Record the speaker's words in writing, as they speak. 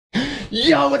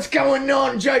Yo, what's going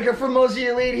on? Joker from Aussie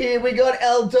Elite here. We got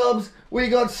L-Dubs, we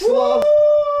got Sloth.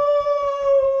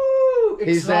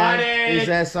 He's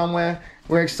there somewhere.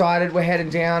 We're excited. We're heading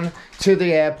down to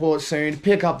the airport soon to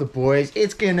pick up the boys.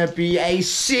 It's gonna be a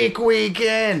sick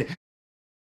weekend.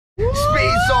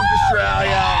 Speed Soft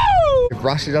Australia. If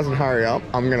Rusty doesn't hurry up,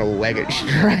 I'm gonna leg it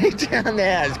straight down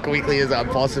there as quickly as I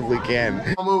possibly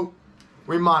can.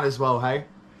 We might as well, hey?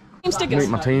 Meet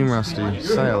my team, Rusty.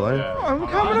 Say hello. I'm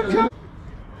coming.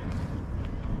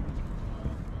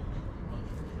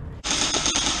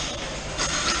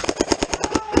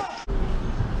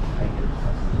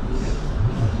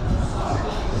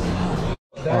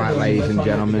 Alright, ladies and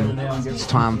gentlemen, it's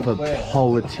time for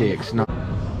politics. No.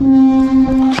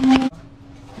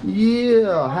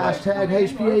 Yeah, hashtag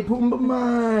HPA Pumba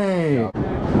mate.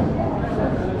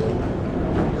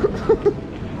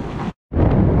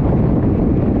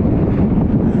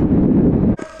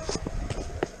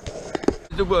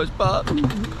 The worst part.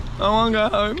 I want to go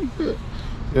home. You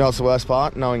know what's the worst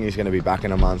part? Knowing he's going to be back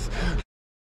in a month.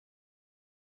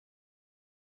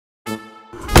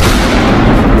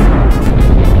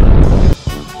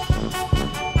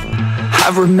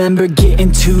 I remember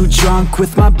getting too drunk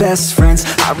with my best friends.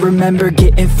 I remember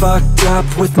getting fucked up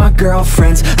with my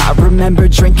girlfriends. I remember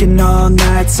drinking all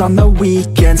nights on the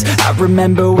weekends. I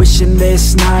remember wishing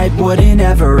this night wouldn't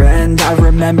ever end. I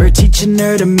remember teaching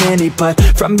her to mini, but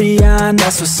from beyond,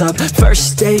 that's what's up.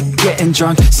 First date, getting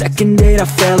drunk. Second date, I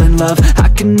fell in love. I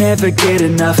can never get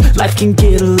enough. Life can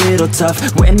get a little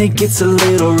tough when it gets a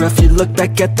little rough. You look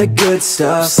back at the good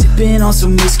stuff. Sipping on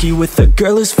some whiskey with a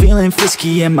girl who's feeling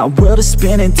frisky, and my world is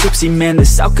spinning tipsy. Man,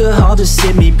 this alcohol just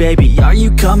hit me, baby. Are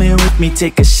you coming with me?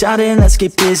 Take a shot and let's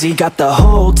get busy. Got the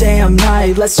whole damn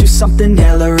night, let's do something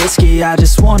hella risky. I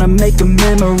just wanna make a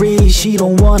memory. She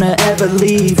don't wanna ever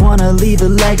leave, wanna leave a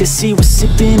legacy. We're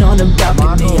sipping on the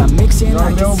balcony. I'm mixing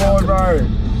like it's billboard, bro.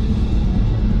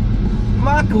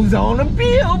 Michael's on a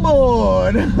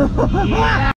billboard.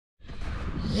 Yeah.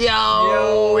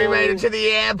 Yo, we made it to the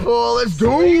airport. Let's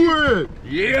do it.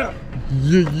 Yeah.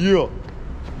 Yeah.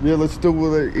 Yeah, let's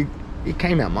do it. It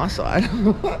came out my side.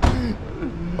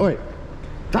 Oh, wait,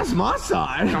 that's my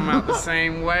side. Come out the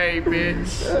same way,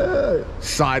 bitch.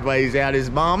 Sideways out his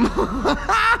bum.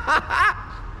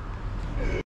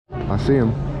 I see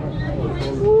him.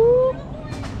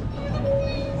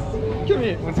 Come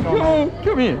here. What's going on?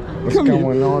 Come here. What's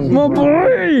going on? My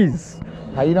boys.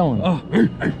 How you doing? Oh.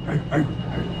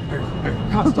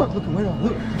 Can't stop looking. Wait on.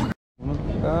 Look.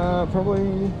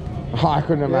 Probably. Oh, I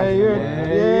couldn't imagine.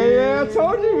 Yeah. I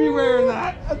told you to be wearing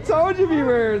that. I told you to be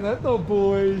wearing that. No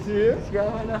boys here. What's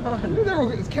going on?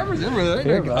 There's cameras everywhere. They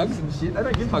don't give hugs and shit. They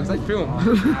don't give hugs. They film.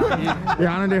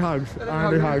 Yeah, I don't do hugs. I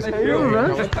don't do hugs. They film,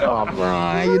 man. Oh, bro,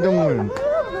 how you doing?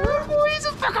 Boys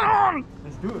are fucking on.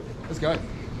 Let's do it. Let's go.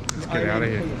 Let's get out of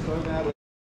here.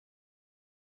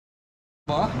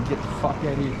 Get the fuck out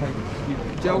of here,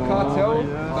 Gel Cartel,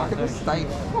 back in the state.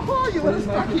 Oh, you let us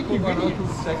back in, you idiot.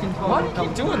 Why do you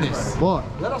keep doing this? What?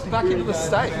 Let us back into the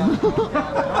state.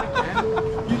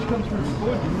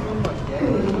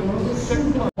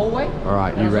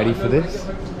 Alright, you ready for this?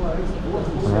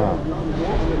 Alright.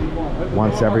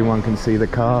 Once everyone can see the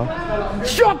car.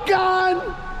 Shotgun!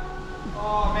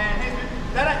 Oh man,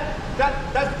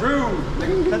 that's rude.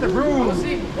 That's a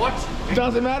rude. What?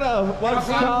 Doesn't matter. Once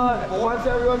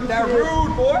everyone can They're see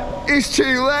rude, boy. It's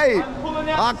too late.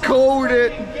 I called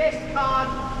it.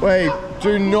 Wait,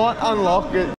 do not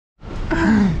unlock it.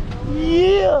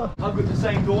 Yeah. I've got the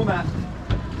same doormat.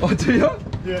 Oh, do you?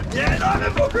 Yeah. Yeah, no,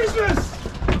 for Christmas.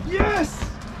 Yes.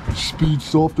 Speed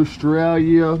Soft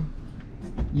Australia.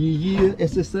 Yeah,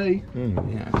 SSA.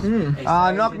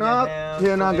 Knock knock.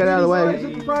 Here, now get out of the way.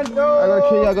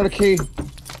 I got a key.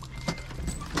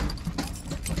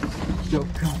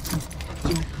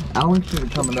 Alan should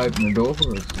have come and opened the door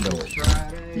for us.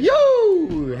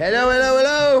 Yo!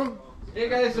 Hello. Here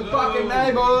goes the fucking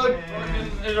neighborhood.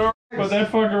 Put that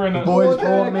fucker in the Boys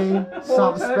brought me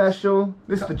something special.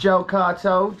 This is the Gel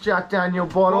Cartel, Jack Daniel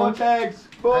bottle.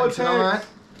 Four And tonight,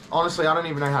 honestly, I don't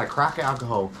even know how to crack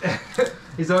alcohol.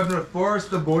 He's opening it for us,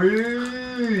 the boy.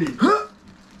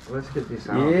 Let's get this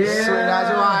out. Yeah. Sweet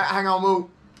as alright, hang on,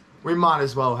 we might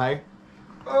as well, hey?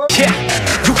 Yeah,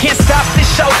 you can't stop this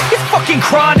show. It's fucking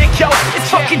chronic, yo. It's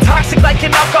fucking toxic like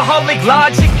an alcoholic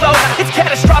logic flow. It's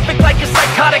catastrophic like a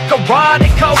psychotic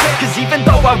erotico. Cause even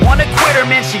though I wanna quit her,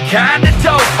 man, she kinda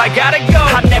dope. I gotta go.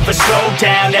 I never slow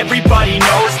down, everybody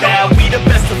knows now. We the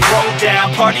best to throw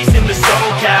down. Parties in the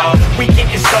SoCal. We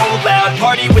getting so loud.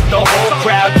 Party with the whole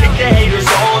crowd. Kick the haters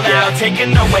all out.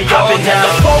 taking no way up and hella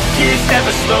focused,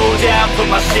 never slow down. Put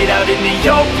my shit out in the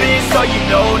open, so you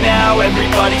know now.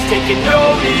 Everybody's taking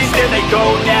notice, there they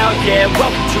go now. Yeah,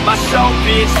 welcome to my show,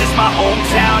 bitch, this my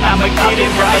hometown. I'ma get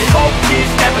it right.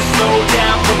 Focused, never slow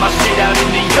down. Put my shit out in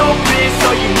the open,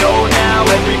 so you know now.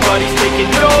 Everybody's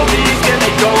taking notice, there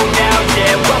they go now.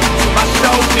 Yeah, welcome to my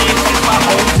show, bitch, this my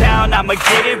hometown. I'ma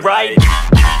get it right.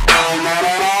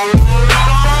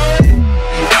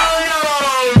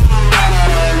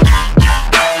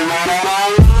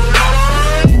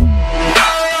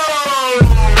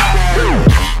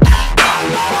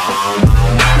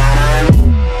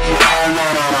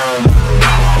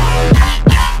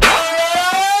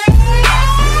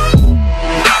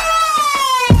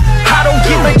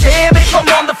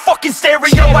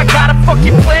 Stereo, I got a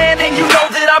fucking plan, and you know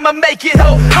that I'ma make it,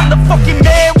 ho. I'm the fucking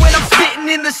man when I'm spitting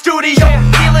in the studio.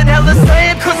 Feeling hella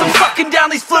slam, cause I'm sucking down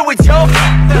these fluids, yo.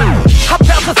 I'm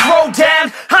about to throw down,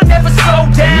 I never slow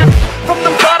down. From the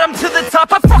bottom to the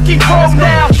top, I fucking grow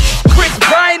now. Chris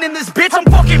Bryan in this bitch, I'm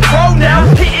fucking pro now.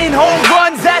 Hitting home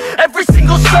runs at every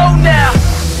single show now.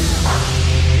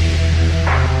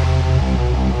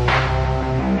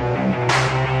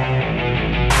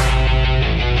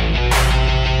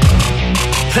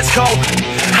 Let's go.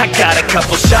 I got a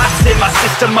couple shots in my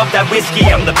system of that whiskey.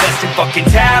 I'm the best in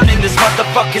fucking town, in this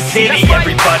motherfucking city.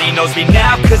 Everybody knows me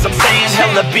now, cause I'm staying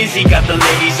hella busy. Got the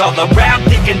ladies all around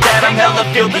thinking that I'm hella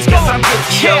filthy, cause I'm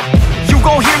guilty, yo. You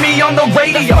gon' hear me on the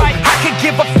radio. I could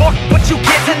give a fuck what you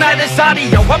get tonight is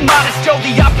audio. I'm modest, yo,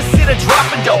 the opposite of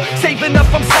dropping dough. Saving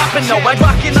up, I'm stopping, no. I'm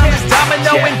rocking on this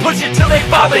domino and push it till they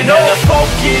poppin', oh. Never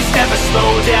focus, never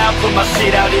slow down. Put my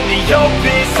shit out in the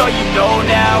open, so you know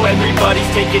now. Everybody's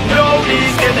taking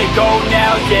notice, there they go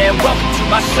now. Yeah, welcome to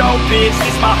my show, bitch,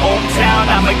 this my hometown.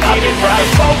 I'ma get it right.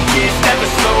 Focus, never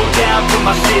slow down. Put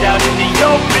my shit out in the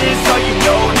open, so you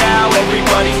know now.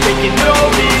 Everybody's taking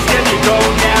notice, there they go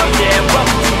now. Yeah,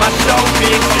 welcome to my show,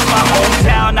 bitch, this my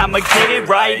hometown. I'ma get it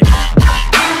right.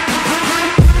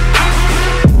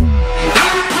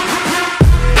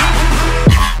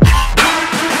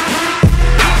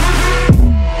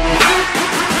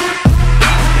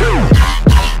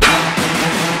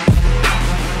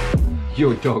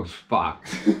 Your dog's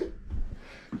fucked.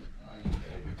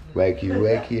 Wakey,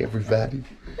 wakey, everybody.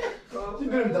 There's a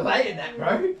bit of delay in that,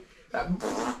 bro.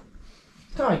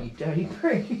 Oh, you dirty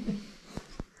prick.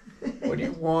 What do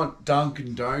you want,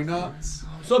 Dunkin' Donuts?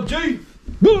 Sub G.